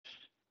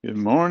Good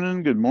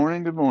morning, good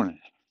morning, good morning.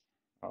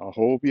 I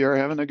hope you're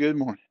having a good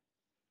morning.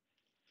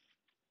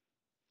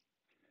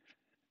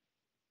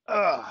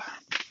 Uh,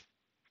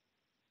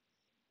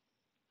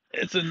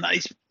 it's a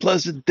nice,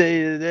 pleasant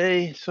day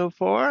today so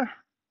far.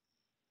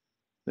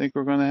 Think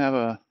we're going to have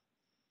a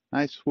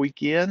nice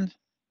weekend.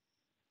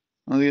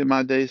 I'm going to get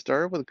my day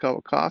started with a cup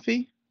of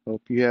coffee.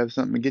 Hope you have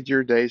something to get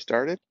your day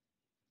started.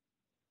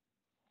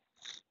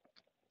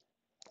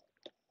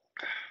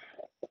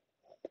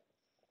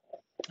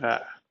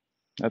 Ah,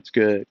 that's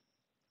good.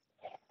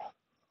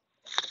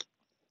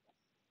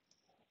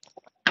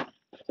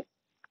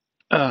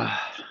 Uh,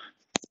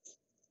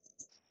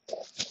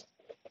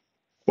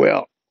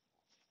 well,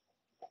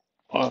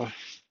 uh,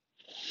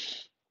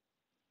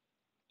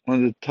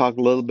 wanted to talk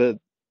a little bit.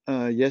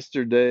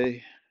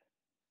 Yesterday,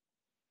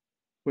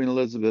 Queen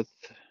Elizabeth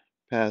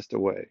passed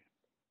away.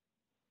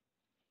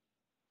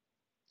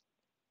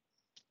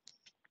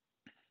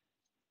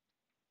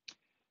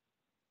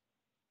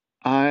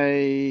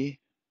 I,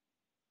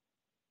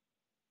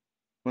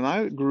 when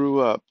I grew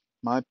up,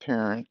 my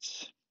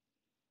parents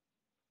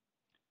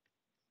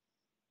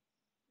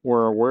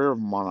were aware of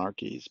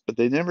monarchies, but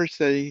they never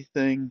said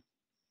anything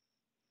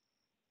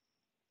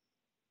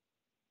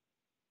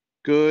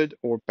good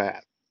or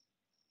bad.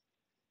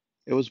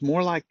 It was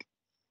more like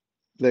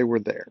they were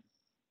there,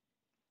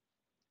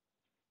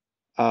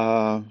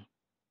 uh,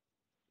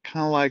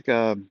 kind of like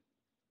a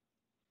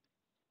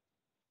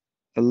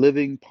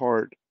living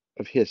part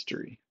of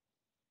history.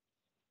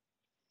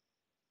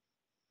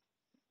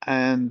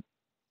 And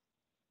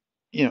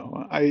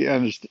I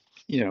understand,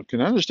 can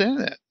understand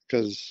that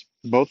because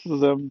both of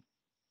them,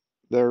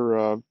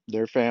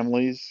 their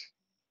families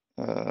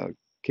uh,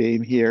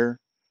 came here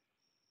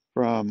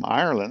from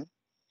Ireland,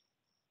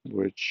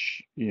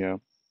 which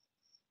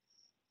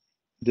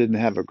didn't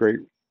have a great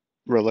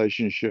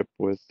relationship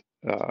with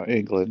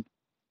England.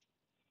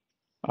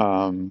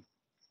 Um,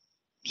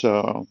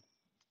 so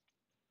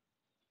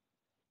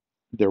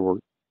there were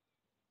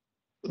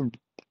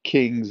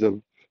kings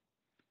of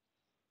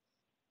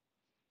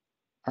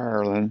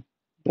Ireland,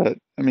 but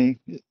I mean,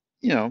 it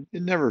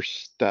never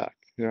stuck,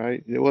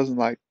 right? It wasn't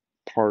like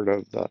part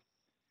of the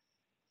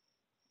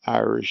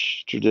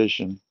Irish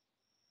tradition.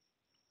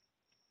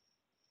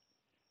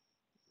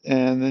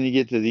 And then you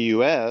get to the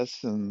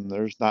US, and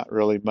there's not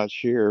really much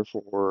here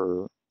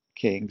for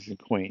kings and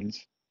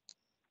queens.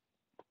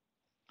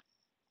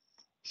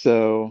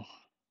 So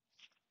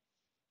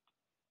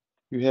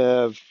you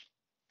have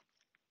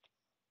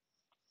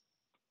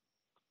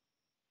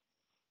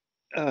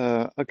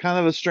a kind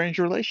of a strange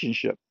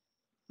relationship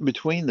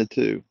between the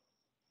two,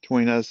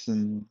 between us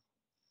and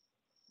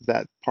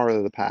that part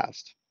of the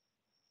past.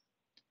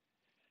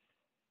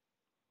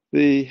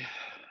 The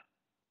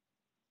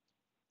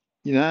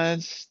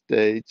United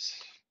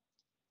States,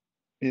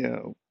 you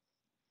know,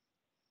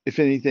 if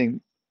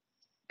anything,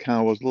 kind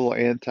of was a little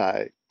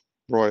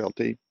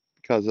anti-royalty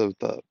because of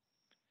the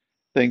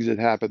things that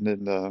happened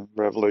in the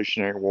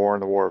Revolutionary War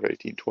and the War of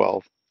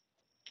 1812.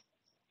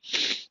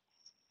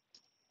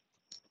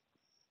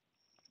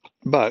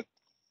 But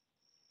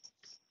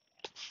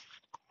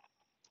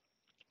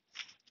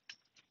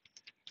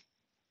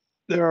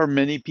there are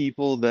many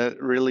people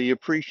that really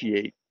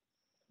appreciate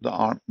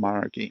the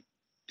monarchy.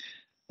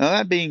 Now,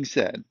 that being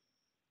said,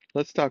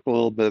 let's talk a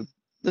little bit.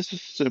 Let's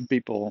assume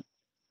people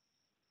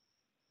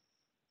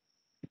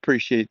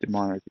appreciate the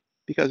monarchy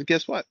because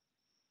guess what?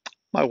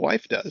 My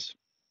wife does.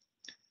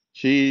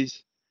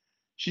 She's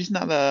she's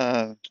not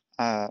a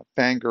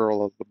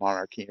fangirl of the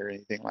monarchy or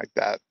anything like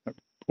that.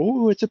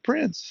 Oh, it's a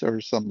prince or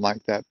something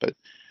like that. But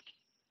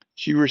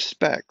she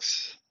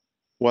respects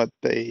what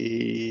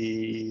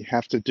they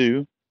have to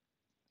do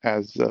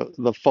as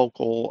the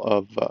focal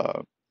of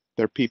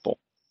their people.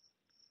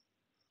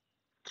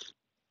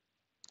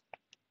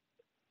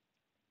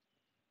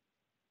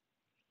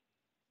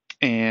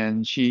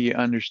 And she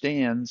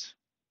understands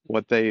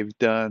what they've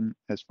done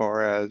as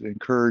far as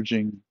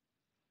encouraging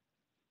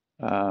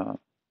uh,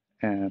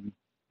 and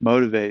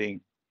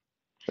motivating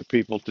the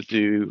people to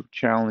do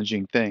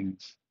challenging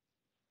things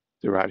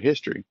throughout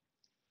history.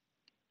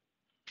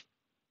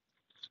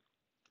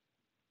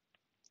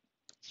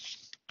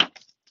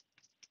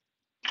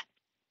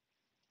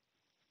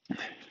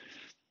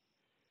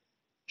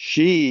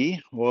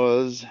 She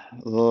was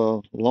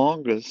the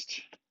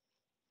longest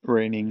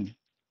reigning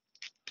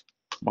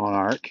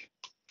monarch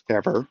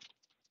ever,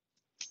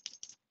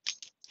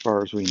 as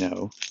far as we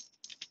know.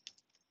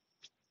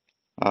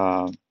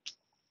 Uh,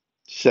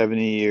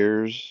 70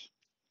 years,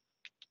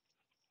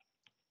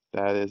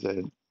 that is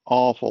an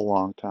awful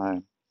long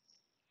time.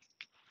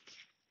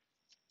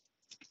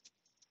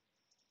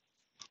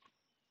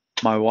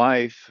 My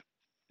wife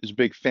is a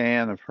big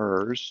fan of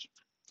hers.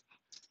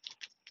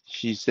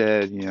 She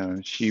said,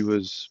 she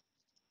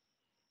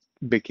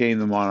became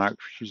the monarch.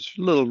 She was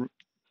a little,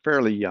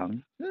 fairly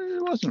young.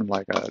 It wasn't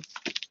like a,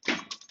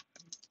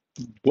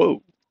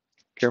 whoa,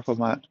 careful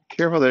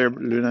there,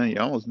 Luna. You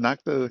almost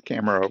knocked the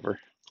camera over.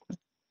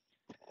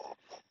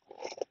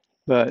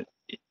 But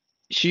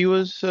she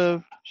was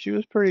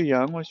pretty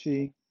young when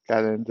she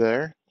got into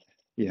there.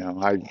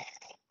 I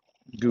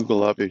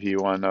Google up if you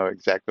want to know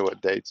exactly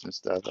what dates and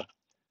stuff.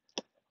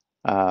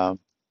 Um,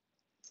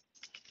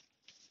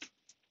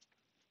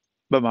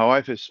 but my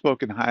wife has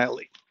spoken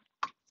highly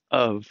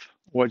of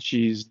what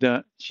she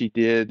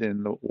did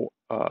in the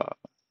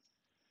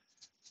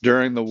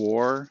during the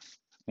war,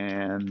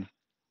 and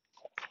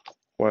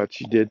what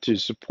she did to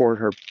support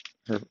her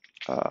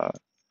uh,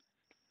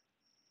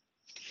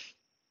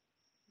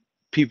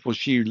 people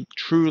she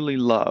truly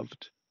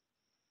loved,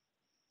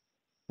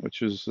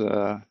 which was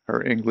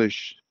her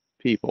English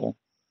people.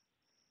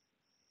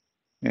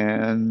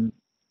 And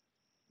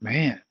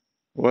man,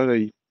 what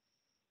a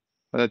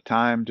what a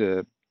time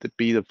to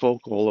be the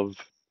focal of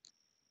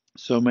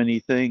so many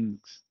things.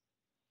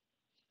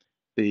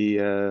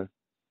 The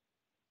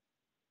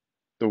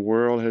the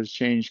world has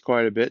changed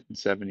quite a bit in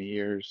 70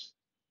 years.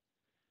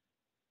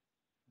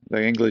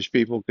 The English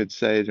people could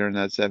say during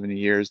that 70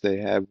 years they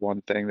had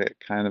one thing that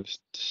kind of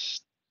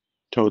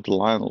towed the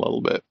line a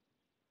little bit.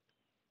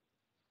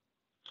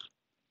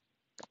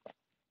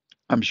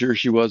 I'm sure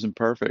she wasn't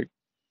perfect.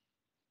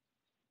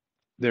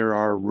 There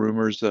are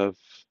rumors of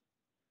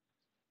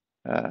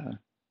uh,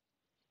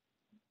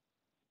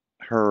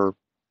 her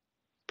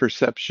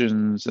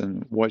perceptions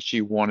and what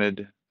she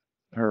wanted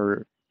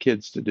her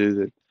kids to do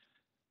that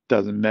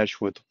doesn't mesh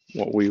with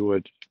what we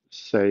would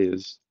say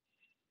is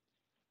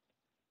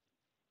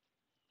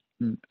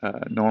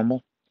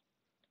normal.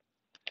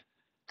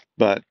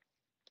 But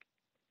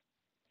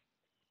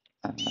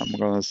I'm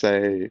going to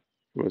say it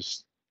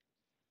was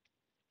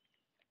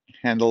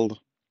handled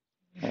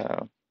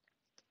uh,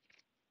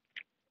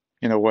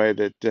 in a way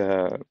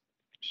that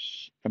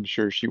I'm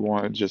sure she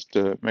wanted just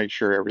to make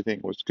sure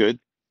everything was good.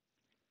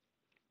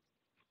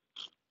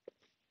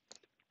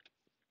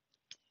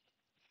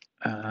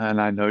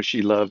 And I know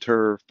she loved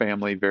her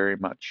family very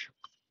much.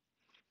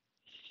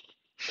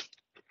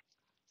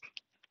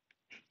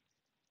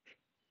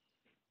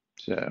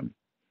 So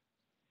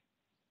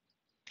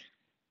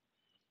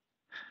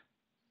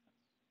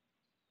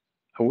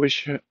I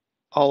wish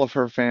all of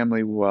her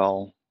family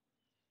well.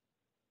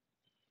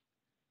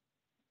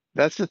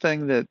 That's the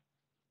thing that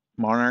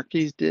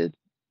monarchies did.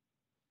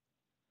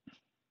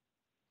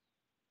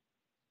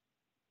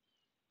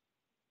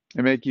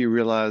 They make you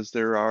realize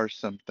there are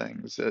some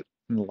things that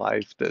in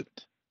life that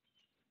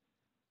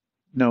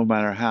no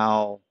matter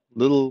how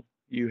little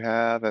you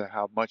have and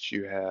how much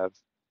you have,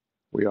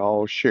 we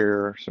all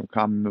share some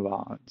common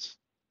bonds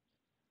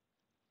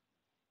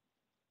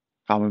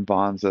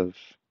of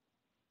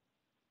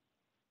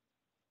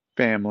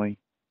family,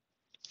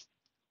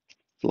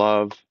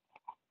 love,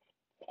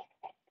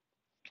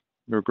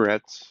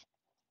 regrets,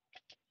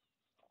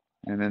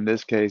 and in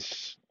this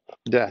case,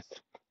 death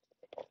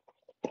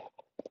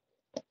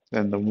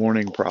and the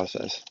mourning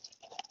process.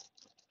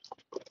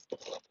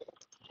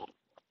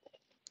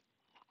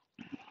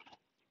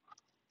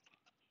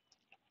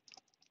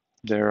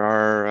 There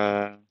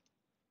are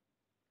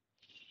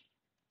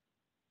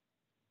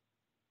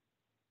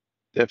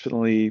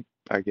definitely,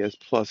 I guess,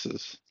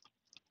 pluses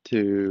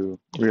to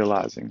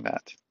realizing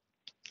that.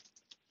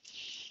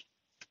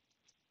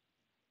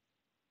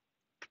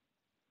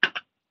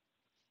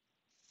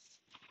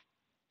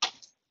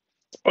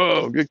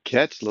 Oh, good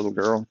catch, little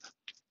girl.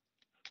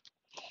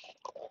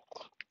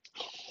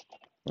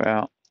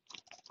 Well,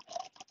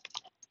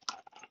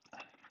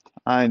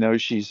 I know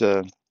she's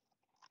done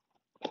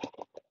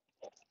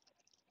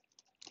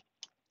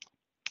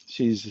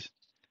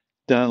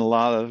a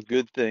lot of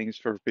good things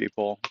for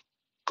people.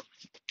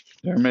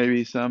 There may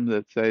be some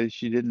that say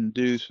she didn't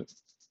do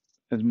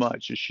as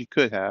much as she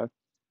could have.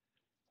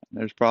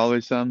 There's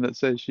probably some that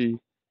say she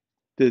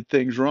did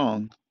things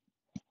wrong.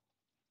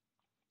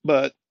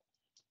 But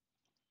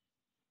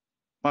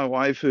my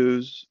wife,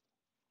 who's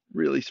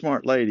really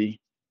smart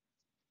lady,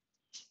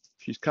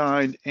 she's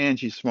kind and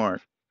she's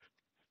smart.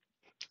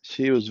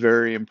 She was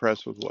very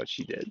impressed with what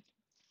she did.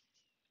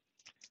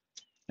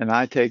 And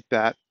I take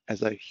that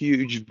as a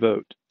huge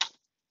vote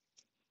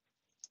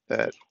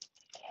that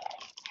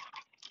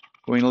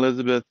Queen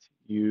Elizabeth,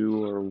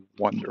 you are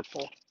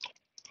wonderful.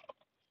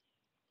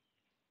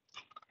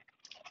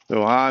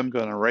 So I'm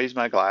going to raise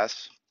my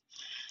glass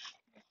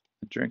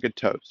and drink a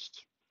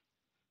toast.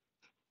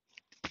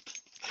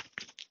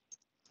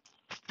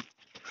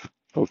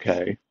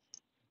 Okay.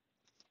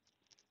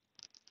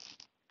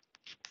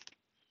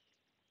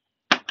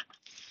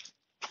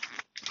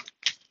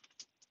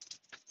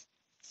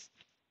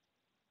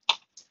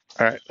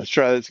 All right, let's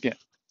try this again.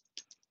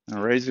 I'm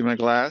raising my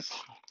glass,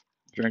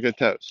 drink a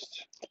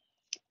toast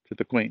to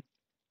the Queen.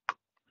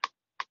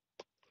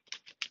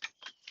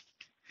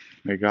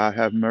 May God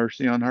have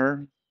mercy on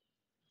her,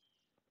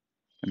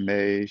 and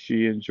may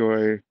she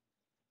enjoy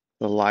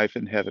the life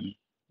in heaven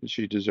that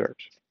she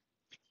deserves.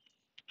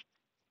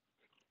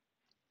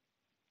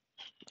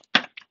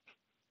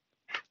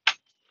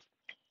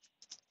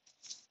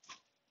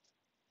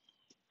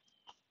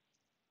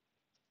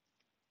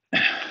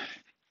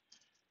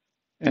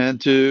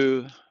 And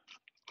to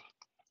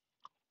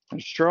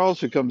Charles,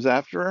 who comes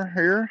after her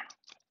here,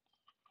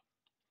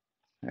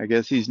 I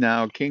guess he's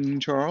now King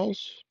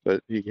Charles,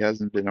 but he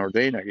hasn't been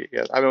ordained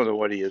yet. I don't know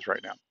what he is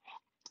right now.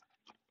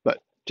 But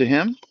to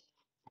him,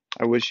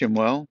 I wish him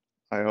well.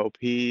 I hope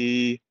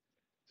he is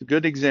a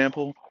good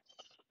example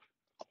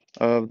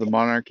of the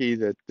monarchy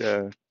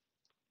that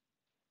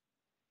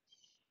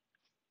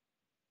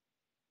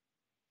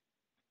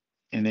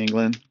in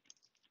England,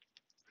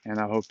 and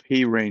I hope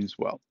he reigns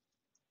well.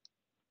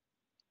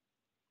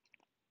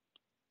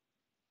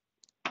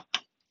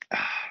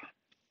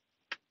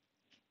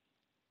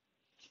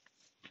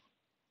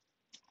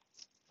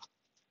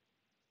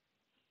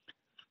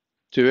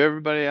 To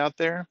everybody out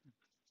there,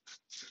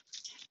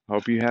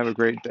 hope you have a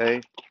great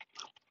day.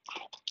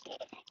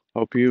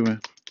 Hope you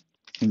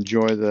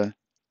enjoy the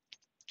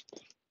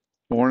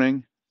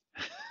morning.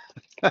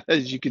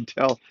 As you can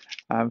tell,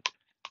 I'm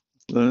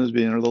Luna's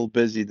being a little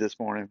busy this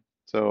morning,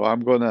 so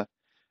I'm going to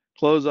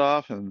close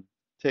off and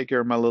take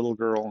care of my little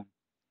girl,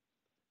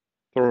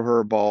 throw her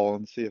a ball,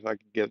 and see if I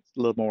can get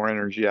a little more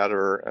energy out of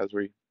her as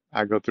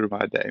I go through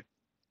my day.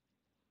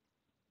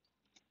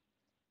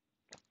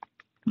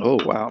 Oh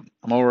wow,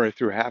 I'm already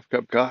through a half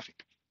cup coffee,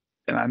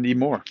 and I need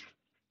more.